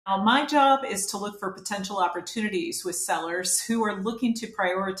Now, my job is to look for potential opportunities with sellers who are looking to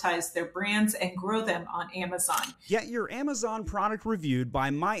prioritize their brands and grow them on Amazon. Get your Amazon product reviewed by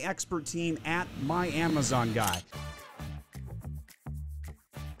my expert team at My Amazon Guy.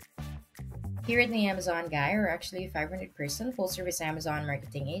 Here at the Amazon Guy, we're actually a 500-person full-service Amazon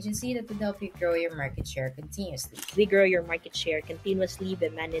marketing agency that will help you grow your market share continuously. We grow your market share continuously by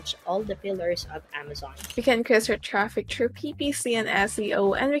manage all the pillars of Amazon. We can increase your traffic through PPC and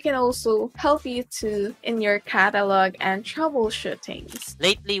SEO, and we can also help you in your catalog and troubleshootings.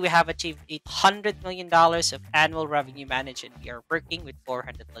 Lately, we have achieved $800 million of annual revenue managed, and we are working with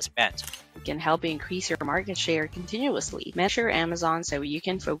 400 plus brands. We can help you increase your market share continuously. Measure Amazon so you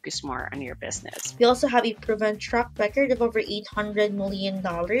can focus more on your business. We also have a proven track record of over $800 million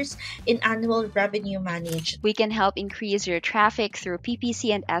in annual revenue managed. We can help increase your traffic through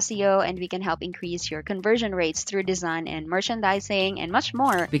PPC and SEO, and we can help increase your conversion rates through design and merchandising and much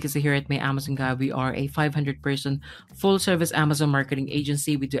more. Because here at My Amazon Guy, we are a 500-person full-service Amazon marketing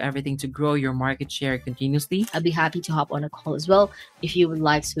agency. We do everything to grow your market share continuously. I'd be happy to hop on a call as well if you would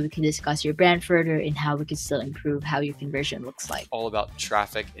like, so we can discuss your brand further and how we can still improve how your conversion looks like. All about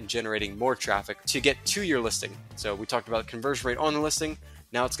traffic and generating more traffic to get to your listing. So we talked about conversion rate on the listing.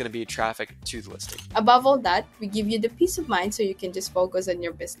 Now it's going to be traffic to the listing. Above all that, we give you the peace of mind so you can just focus on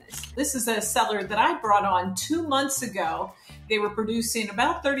your business. This is a seller that I brought on 2 months ago. They were producing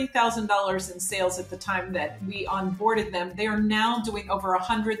about $30,000 in sales at the time that we onboarded them. They are now doing over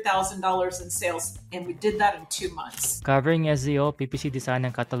 $100,000 in sales, and we did that in 2 months. Covering SEO, PPC design,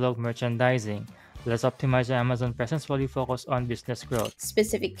 and catalog merchandising. Let's optimize your Amazon presence while you focus on business growth.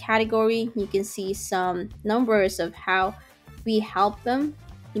 Specific category, you can see some numbers of how we help them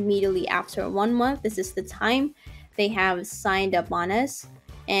immediately after 1 month. This is the time they have signed up on us,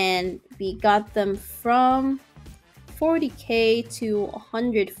 and we got them from 40K to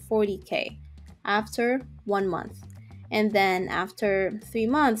 140K after 1 month. And then after 3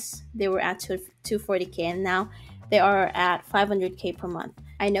 months, they were at 240K, and now they are at 500K per month.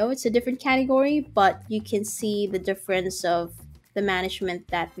 I know it's a different category, but you can see the difference of the management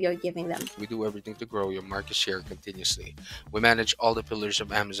that we are giving them. We do everything to grow your market share continuously. We manage all the pillars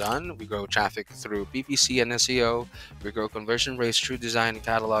of Amazon. We grow traffic through PPC and SEO. We grow conversion rates through design,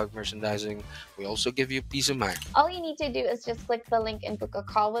 catalog, merchandising. We also give you peace of mind. All you need to do is just click the link and book a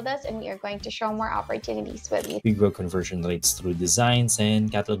call with us, and we are going to show more opportunities with you. We grow conversion rates through designs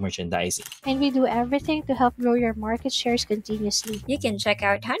and catalog merchandising. And we do everything to help grow your market shares continuously. You can check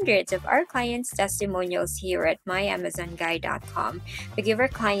out hundreds of our clients' testimonials here at myamazonguy.com. to give our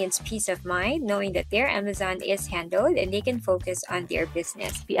clients peace of mind knowing that their Amazon is handled and they can focus on their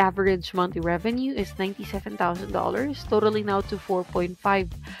business. The average monthly revenue is $97,000, totaling now to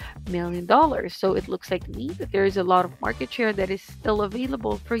 $4.5 million. So it looks like to me that there is a lot of market share that is still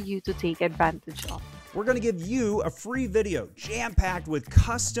available for you to take advantage of. We're going to give you a free video jam-packed with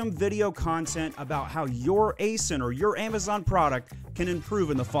custom video content about how your ASIN or your Amazon product can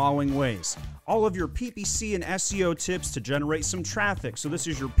improve in the following ways. All of your PPC and SEO tips to generate some traffic. So this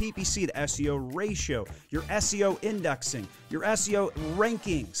is your PPC to SEO ratio, your SEO indexing, your SEO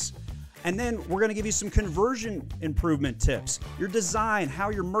rankings. And then we're going to give you some conversion improvement tips, your design, how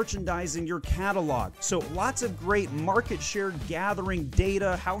you're merchandising your catalog. So lots of great market share gathering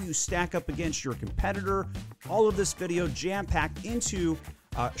data, how you stack up against your competitor. All of this video jam-packed into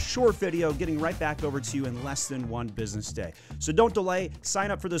a short video, getting right back over to you in less than 1 business day. So don't delay.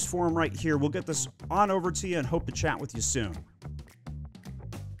 Sign up for this forum right here. We'll get this on over to you and hope to chat with you soon.